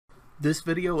This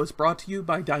video is brought to you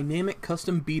by Dynamic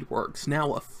Custom Beadworks,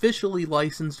 now officially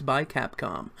licensed by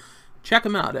Capcom. Check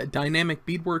them out at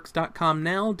dynamicbeadworks.com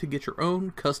now to get your own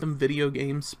custom video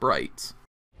game sprites.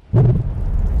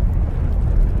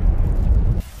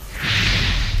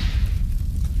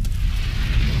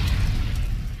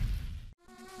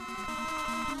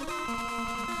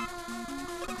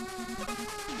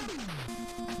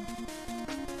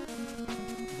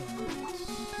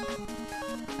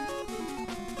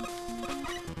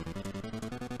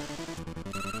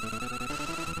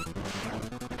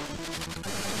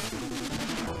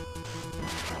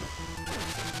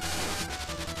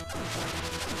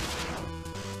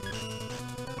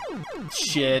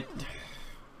 Shit.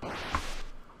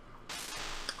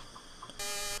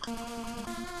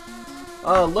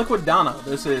 Liquid Donna,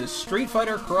 this is Street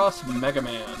Fighter Cross Mega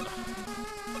Man.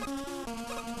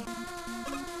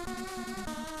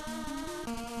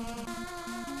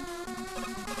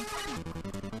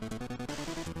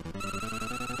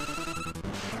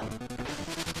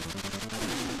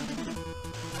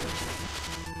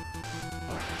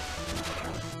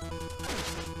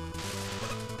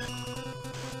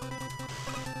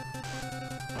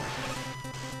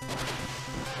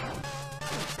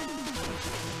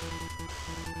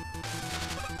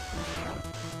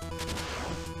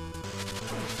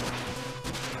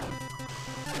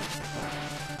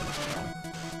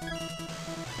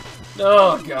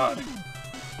 Oh, God.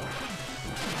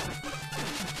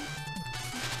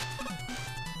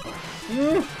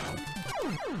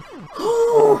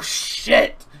 Oh,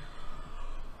 shit!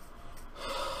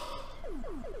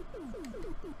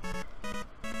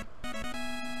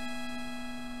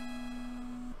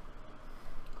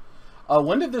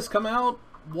 When did this come out?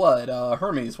 What,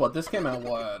 Hermes, what, this came out,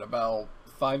 what, about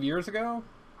 5 years ago?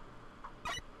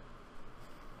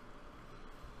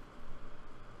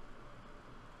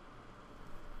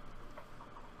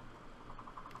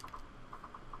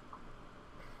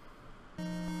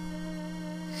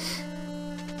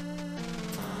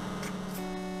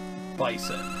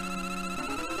 Bison.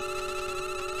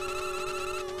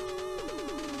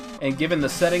 And given the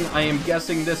setting, I am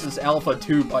guessing this is Alpha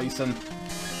 2 Bison.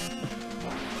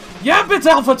 Yep, it's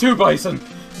Alpha 2 Bison!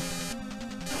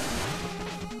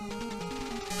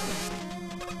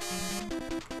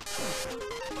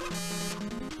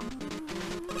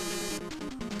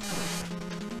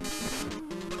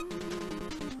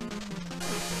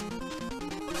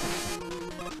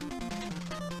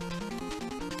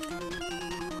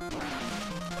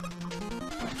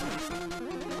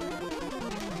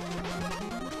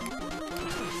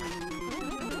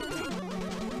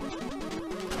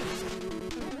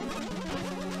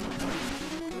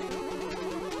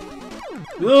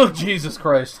 Oh, Jesus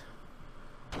Christ.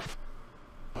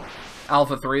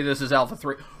 Alpha 3, this is Alpha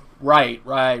 3. Right.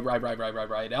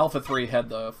 Alpha 3 had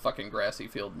the fucking grassy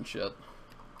field and shit.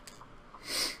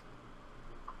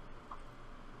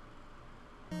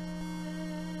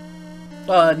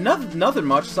 Nothing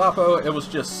much, Sapo. It was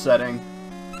just setting.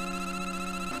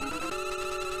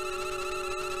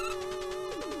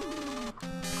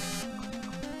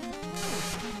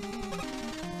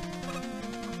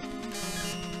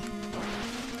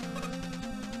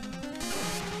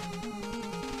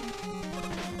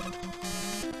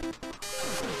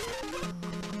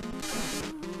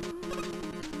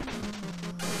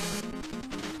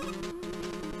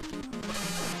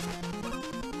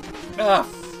 Ah.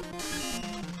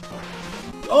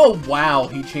 Oh wow,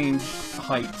 he changed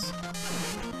heights.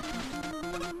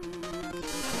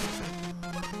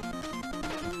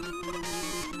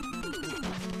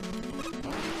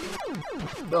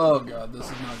 Oh god, this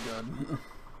is not good.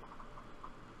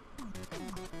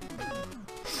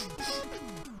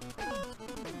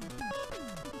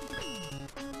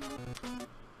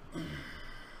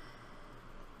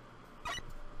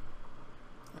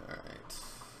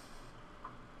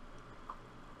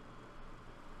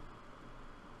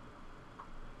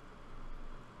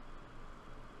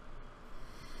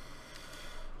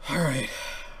 Alright.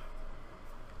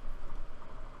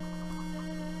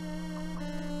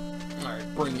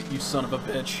 Alright, bring it, you son of a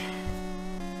bitch.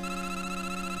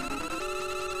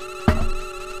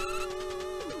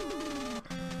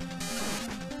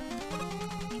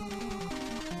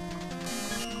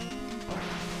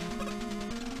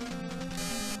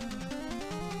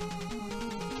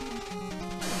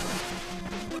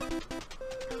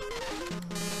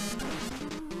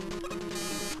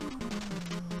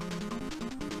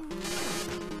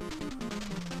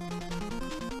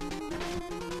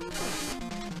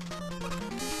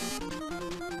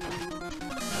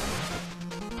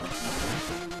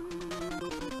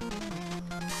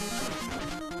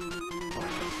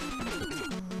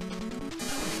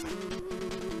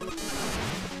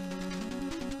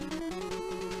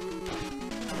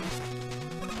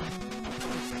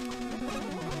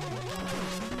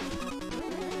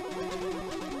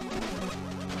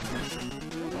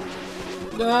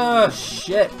 Ah,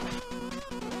 shit.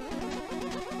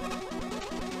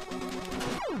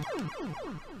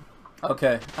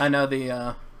 Okay, I know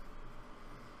the,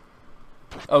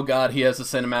 Oh god, he has a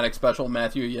cinematic special,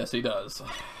 Matthew. Yes, he does.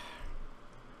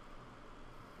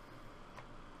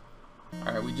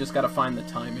 Alright, we just gotta find the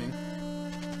timing.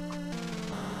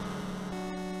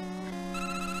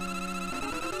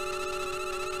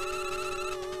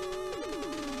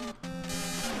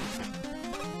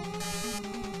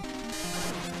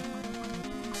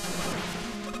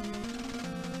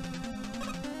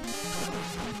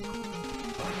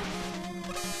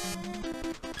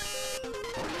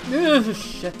 Ugh,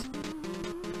 shit.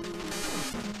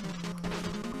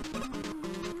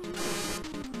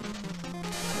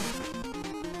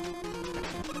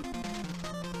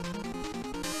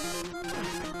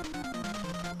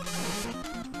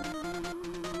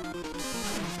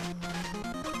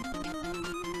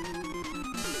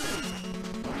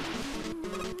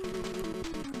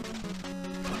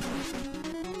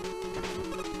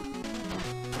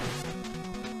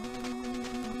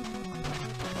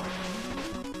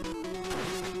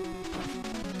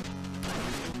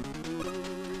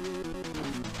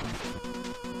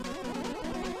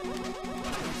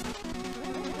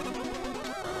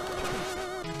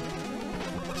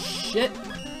 Shit.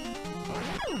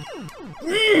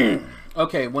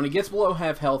 Okay, when he gets below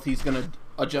half health, he's gonna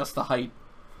adjust the height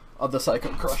of the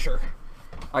Psycho Crusher.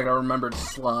 I gotta remember to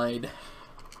slide.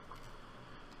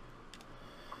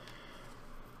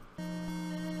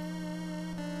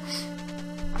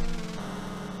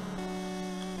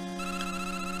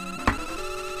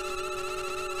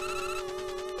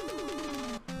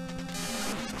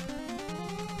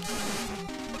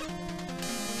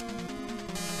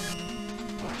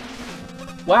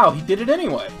 Wow, he did it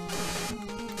anyway.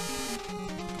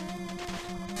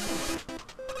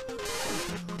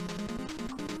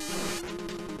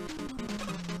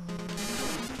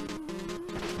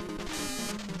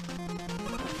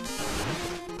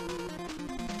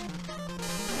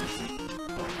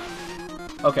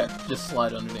 Okay, just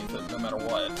slide underneath it, no matter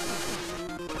what.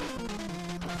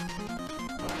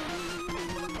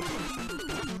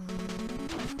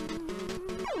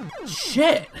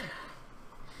 Shit!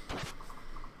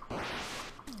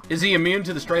 Is he immune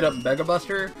to the straight-up Mega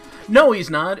Buster? No, he's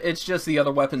not. It's just the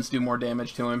other weapons do more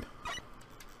damage to him.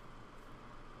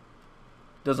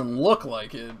 Doesn't look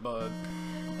like it, but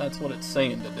that's what it's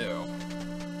saying to do.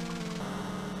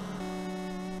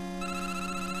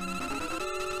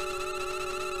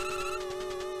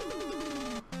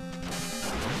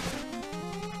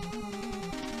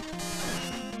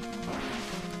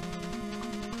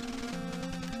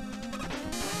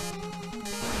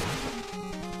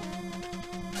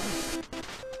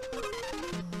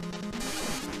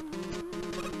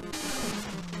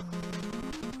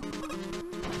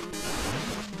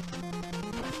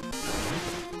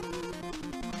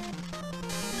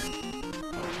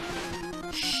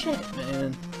 Shit,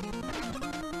 man.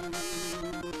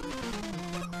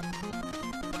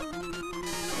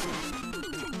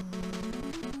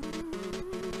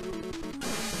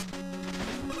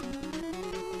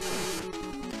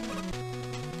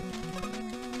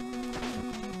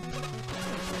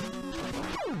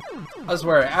 I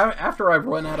swear, after I've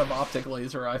run out of optic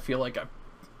laser, I feel like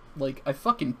I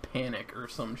fucking panic or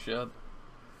some shit.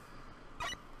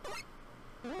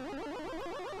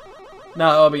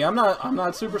 No, Obi, I'm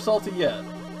not super salty yet.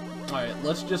 Alright,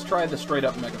 let's just try the straight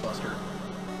up Mega Buster.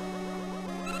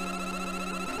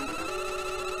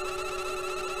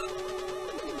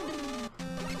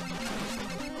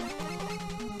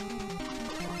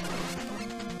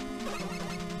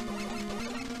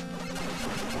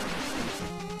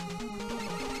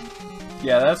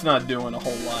 Yeah, that's not doing a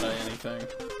whole lot of anything.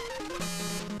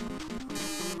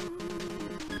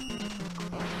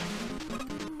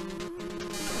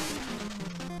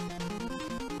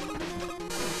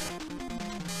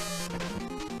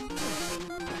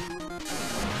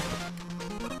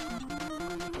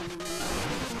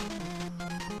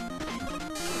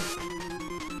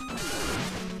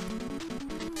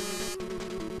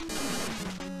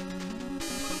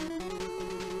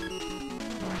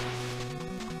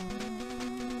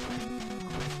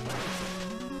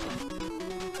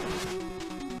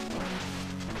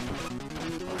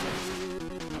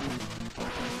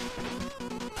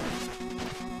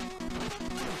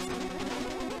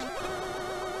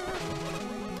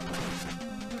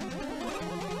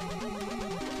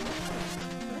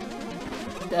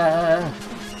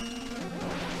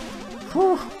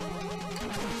 Whew.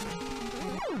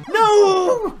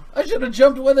 No! I should have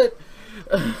jumped with it.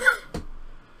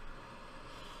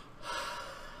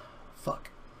 Fuck.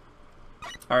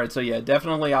 Alright, so yeah,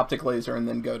 definitely Optic Laser and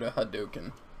then go to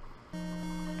Hadouken.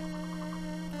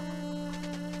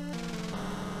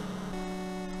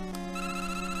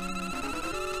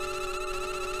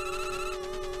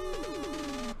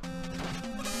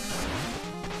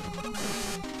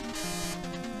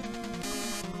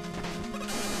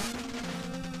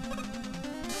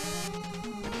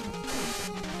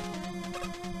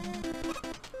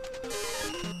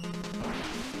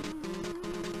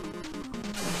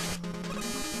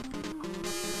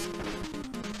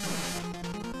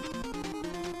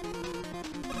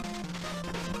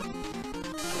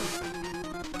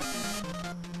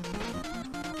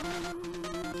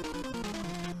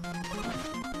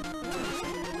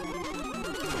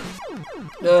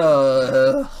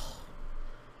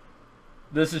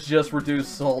 This is just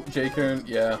reduced salt, J-Coon.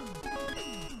 Yeah.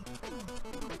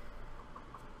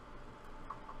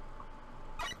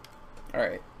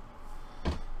 Alright.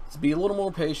 Let's be a little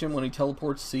more patient when he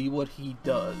teleports, see what he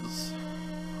does.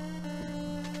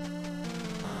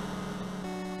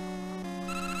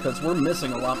 Because we're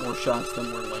missing a lot more shots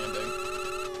than we're landing.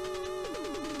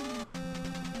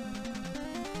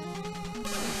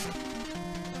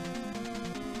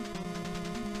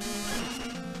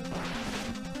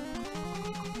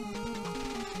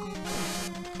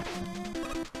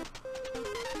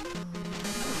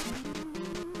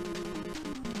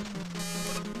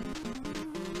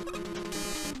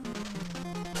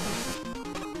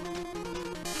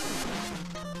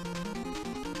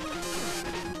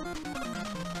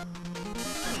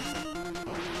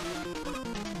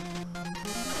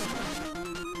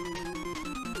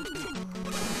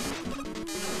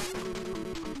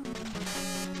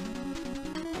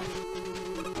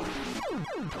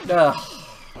 Ugh.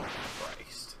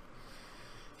 Christ.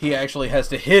 He actually has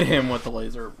to hit him with the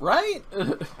laser, right?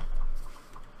 And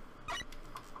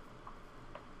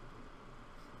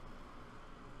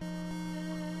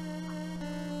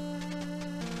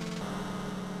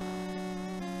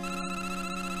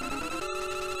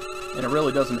it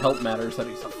really doesn't help matters that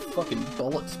he's a fucking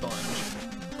bullet sponge.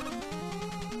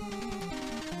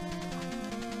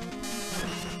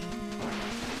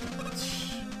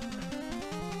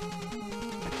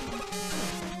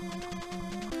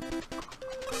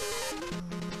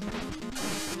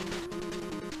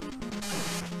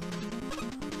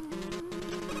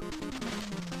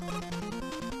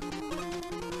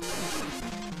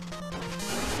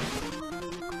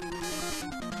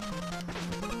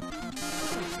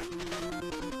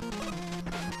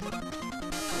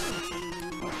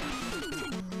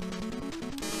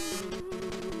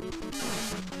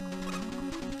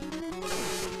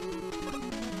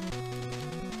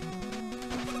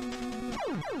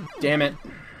 Damn it.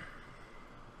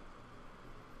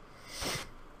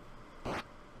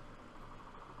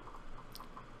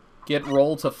 Get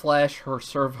roll to flash her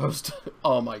servos to...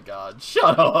 Oh my god,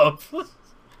 shut up!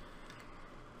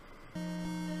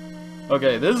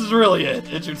 Okay, this is really it.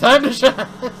 It's your time to shine!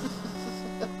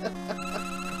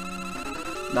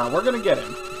 Nah, we're gonna get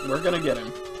him. We're gonna get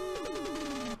him.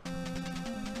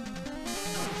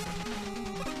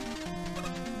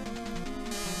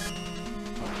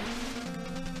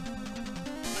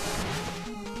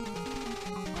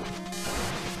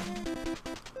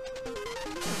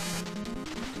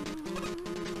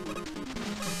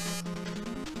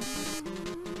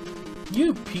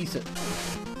 You piece of...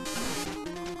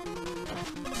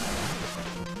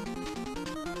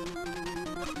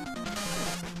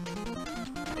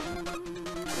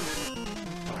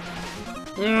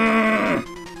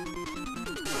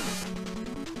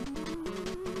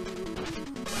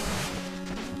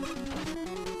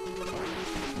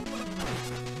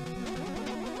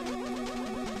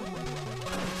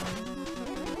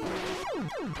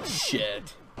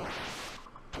 Shit.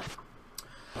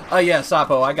 Oh yeah,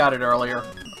 Sapo, I got it earlier.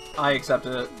 I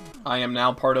accepted it. I am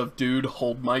now part of Dude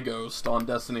Hold My Ghost on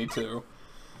Destiny 2.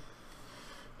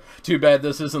 Too bad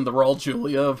this isn't the Raul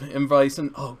Julia of M.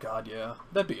 Bison. Oh god, yeah.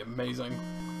 That'd be amazing.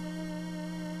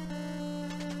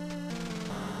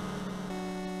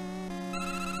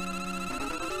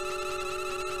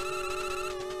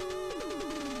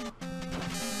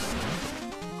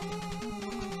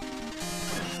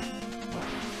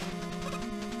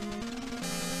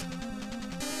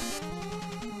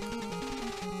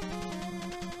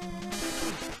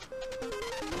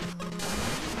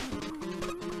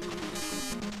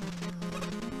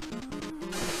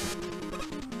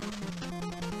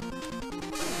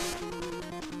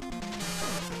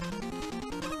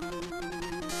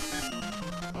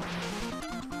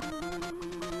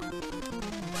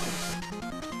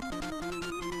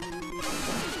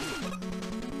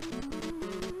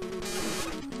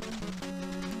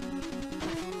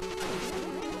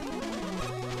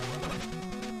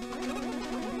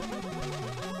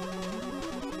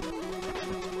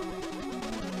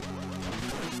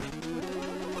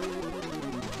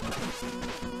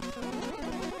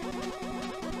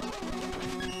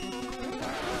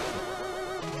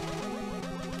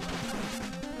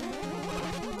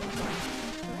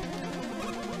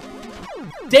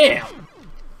 Damn!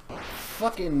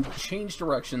 Fucking change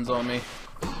directions on me.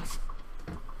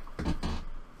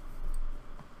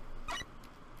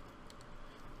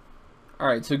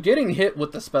 Alright, so getting hit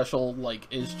with the special, like,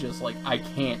 is just, like, I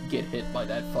can't get hit by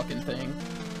that fucking thing.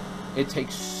 It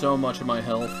takes so much of my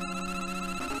health.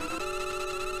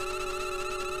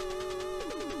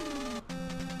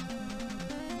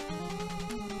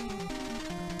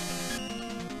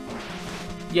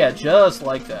 Yeah, just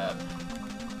like that.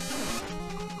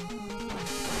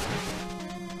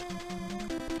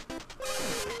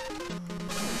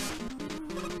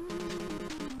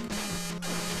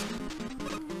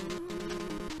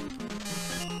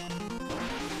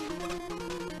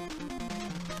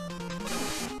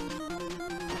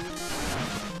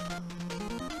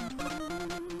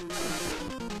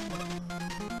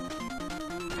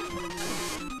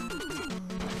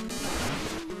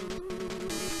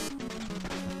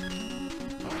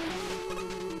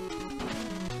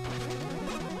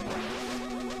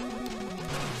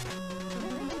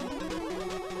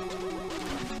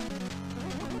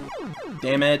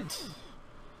 Damn it.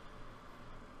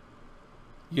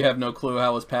 You have no clue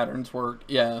how his patterns work.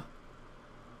 Yeah.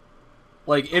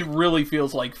 Like, it really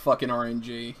feels like fucking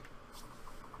RNG.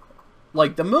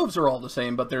 Like, the moves are all the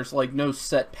same, but there's, like, no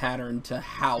set pattern to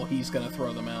how he's gonna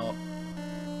throw them out.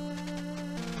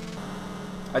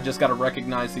 I just gotta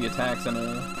recognize the attacks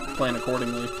and plan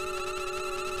accordingly.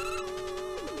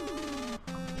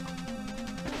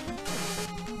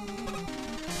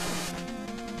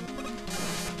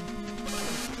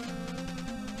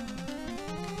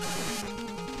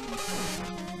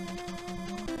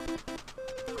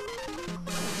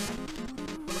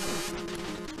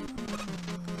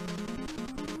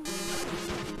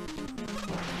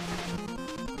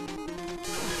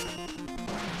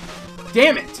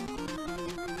 Damn it!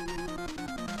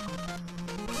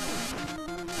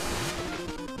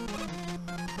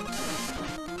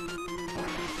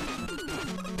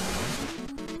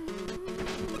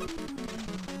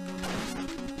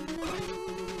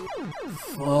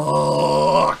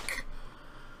 Fuck!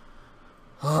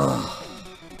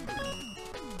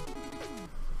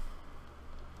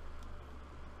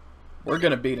 We're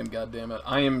gonna beat him, goddammit.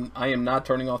 I am not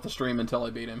turning off the stream until I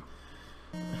beat him.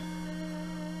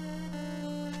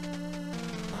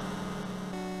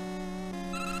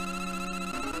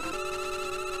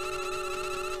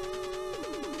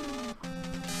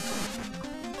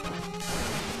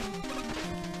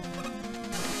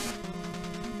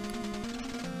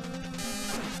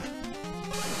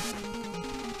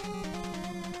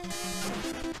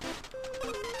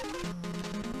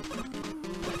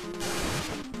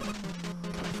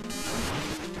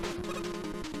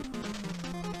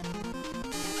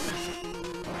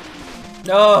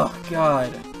 Oh,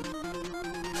 God.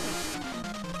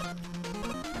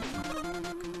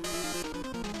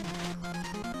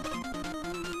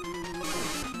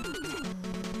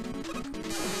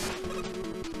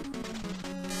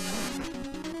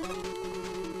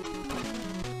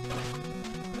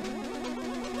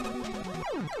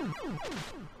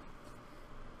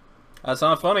 That's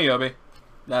not funny, Obi.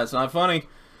 That's not funny.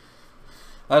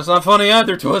 That's not funny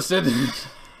either, Twisted.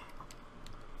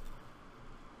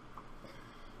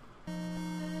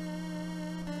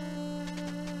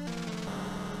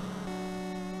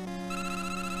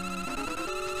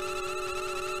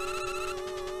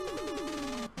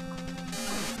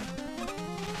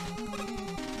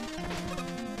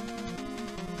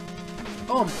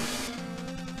 Oh.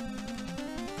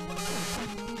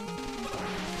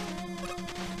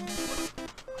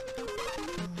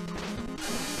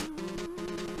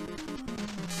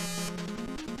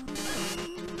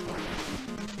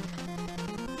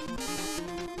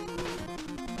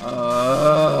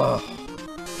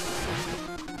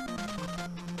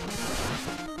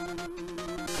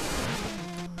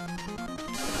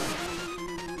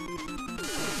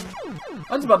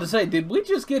 I was about to say, did we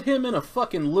just get him in a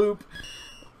fucking loop?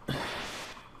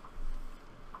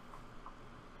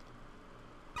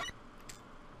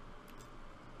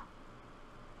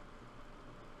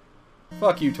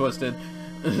 Fuck you, Twisted.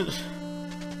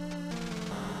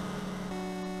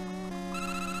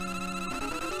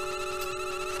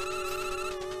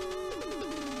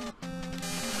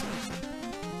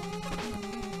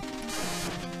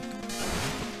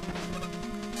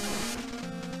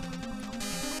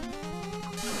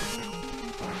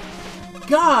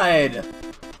 God!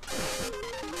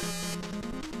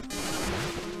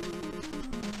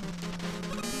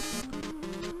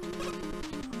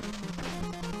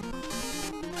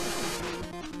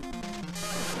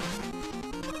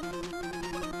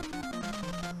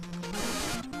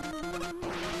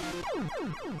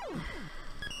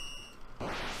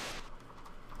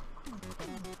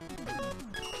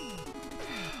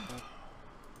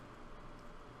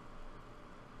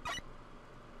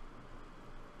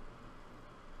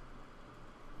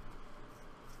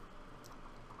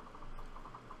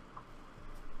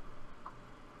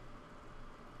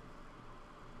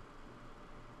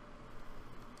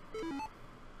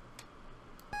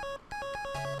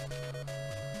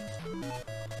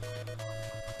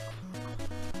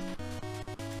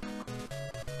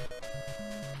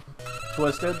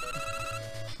 Twisted.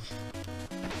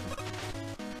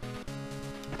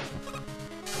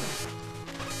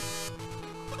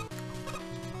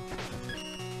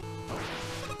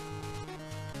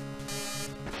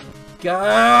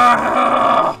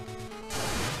 Gah!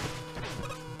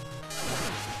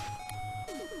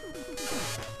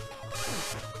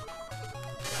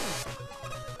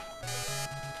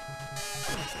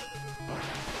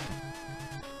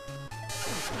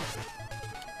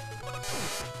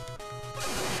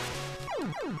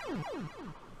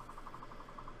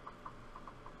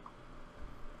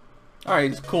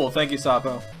 Alright, cool. Thank you,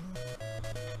 Sapo.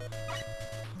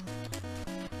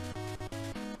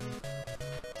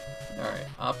 Alright,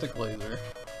 optic laser.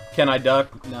 Can I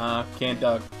duck? Nah, can't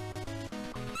duck.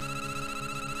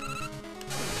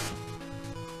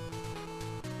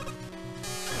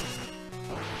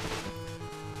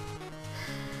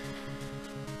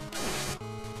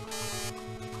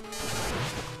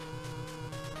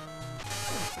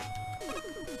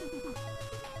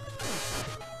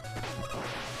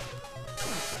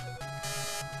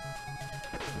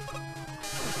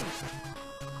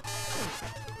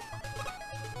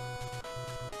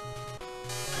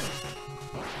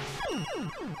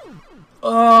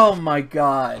 Oh my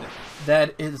god.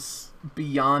 That is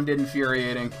beyond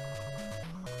infuriating.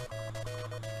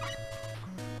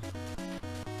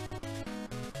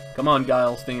 Come on,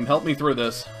 Guiles theme, help me through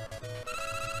this.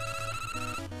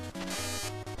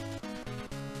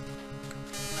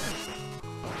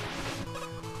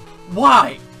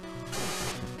 Why?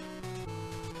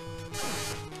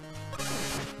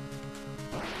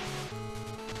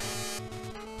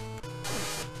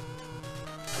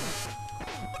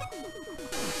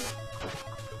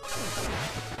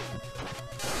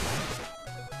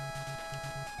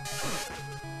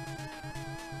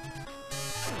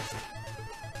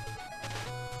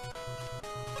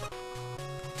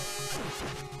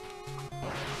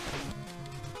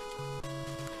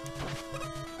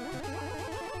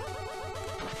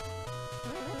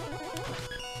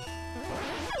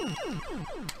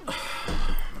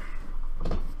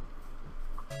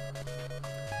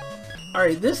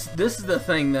 Alright, this is the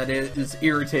thing that is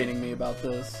irritating me about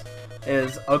this.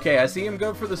 Is, okay, I see him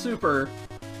go for the super.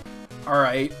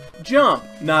 Alright, jump.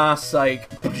 Nah, psych.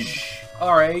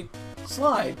 Alright,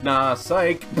 slide. Nah,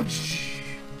 psych.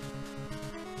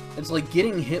 It's like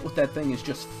getting hit with that thing is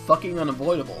just fucking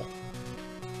unavoidable.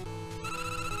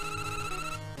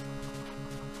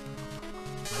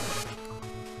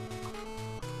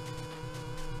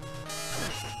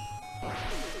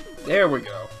 There we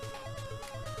go.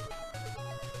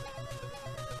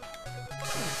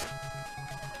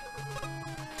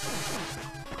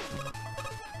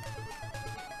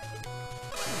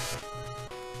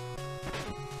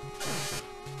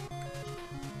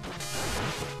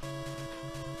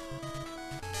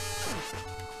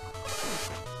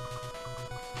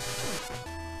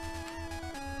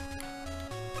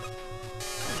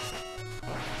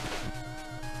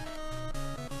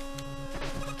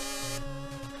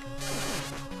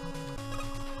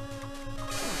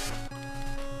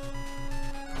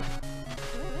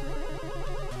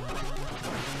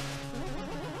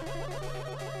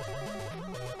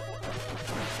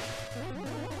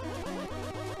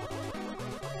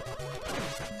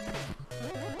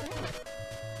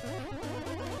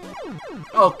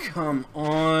 Oh, come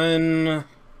on.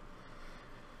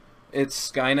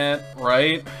 It's Skynet,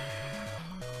 right?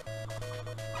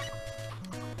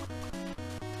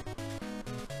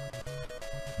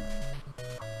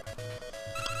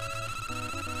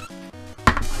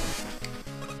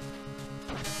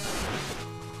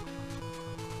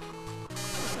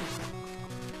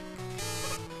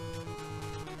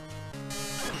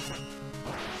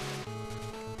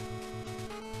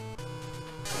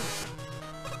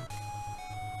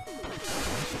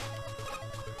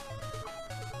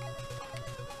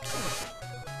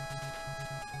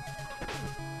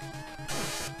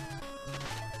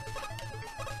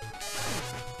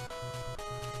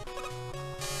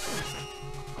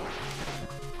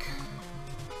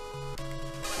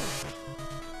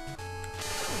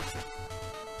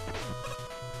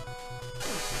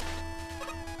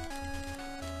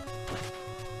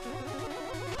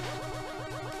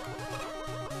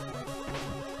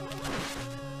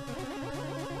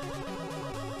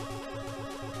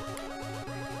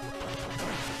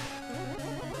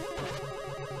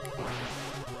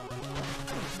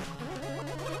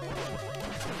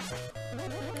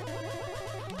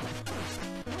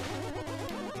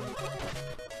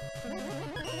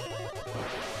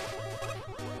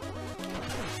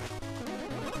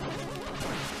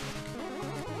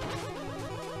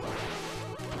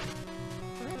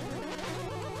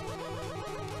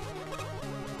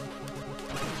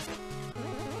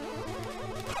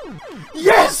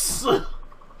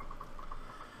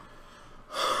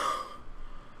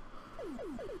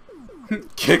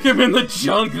 Kick him in the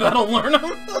junk, that'll learn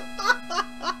him.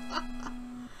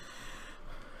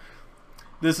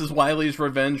 This is Wile's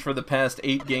revenge for the past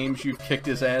 8 games you've kicked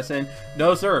his ass in.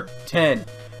 No, sir. 10.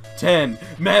 10.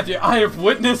 Matthew, I have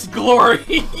witnessed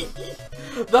glory.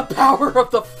 The power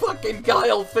of the fucking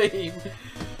Guile fame.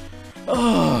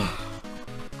 Oh.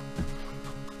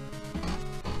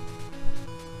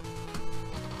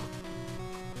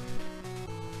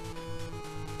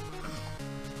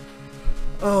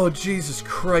 Oh, Jesus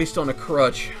Christ on a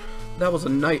crutch. That was a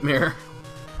nightmare.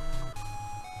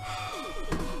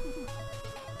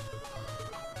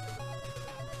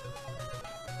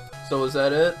 So is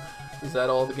that it? Is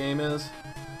that all the game is?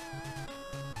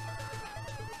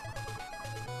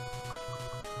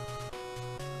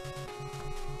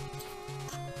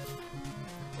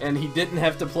 And he didn't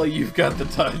have to play You've Got the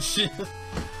Touch.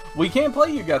 We can't play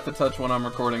You Got the Touch when I'm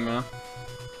recording, man.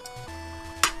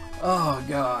 Oh,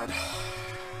 God.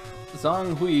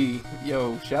 Zhang Hui,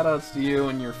 yo, shoutouts to you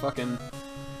and your fucking...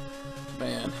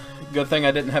 Man, good thing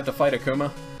I didn't have to fight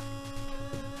Akuma.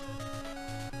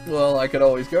 Well, I could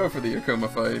always go for the Akuma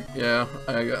fight. Yeah,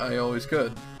 I always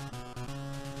could.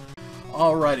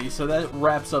 Alrighty, so that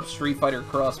wraps up Street Fighter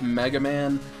Cross Mega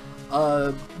Man.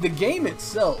 The game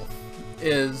itself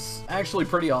is actually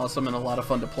pretty awesome and a lot of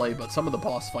fun to play, but some of the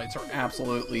boss fights are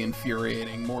absolutely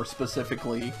infuriating. More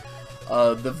specifically,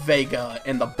 the Vega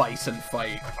and the Bison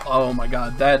fight. Oh my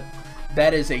god,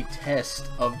 that is a test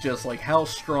of just like how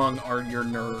strong are your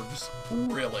nerves,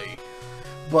 really.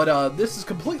 But this is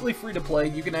completely free to play.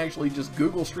 You can actually just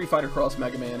Google Street Fighter Cross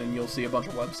Mega Man and you'll see a bunch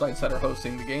of websites that are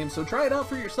hosting the game, so try it out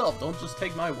for yourself. Don't just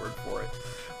take my word for it.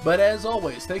 But as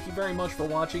always, thank you very much for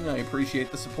watching. I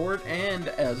appreciate the support, and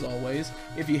as always,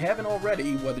 if you haven't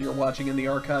already, whether you're watching in the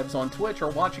archives on Twitch or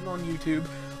watching on YouTube,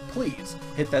 please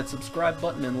hit that subscribe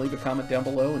button and leave a comment down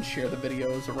below and share the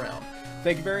videos around.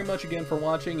 Thank you very much again for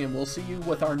watching, and we'll see you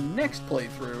with our next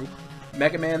playthrough,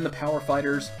 Mega Man The Power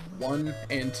Fighters 1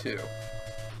 and 2.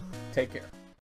 Take care.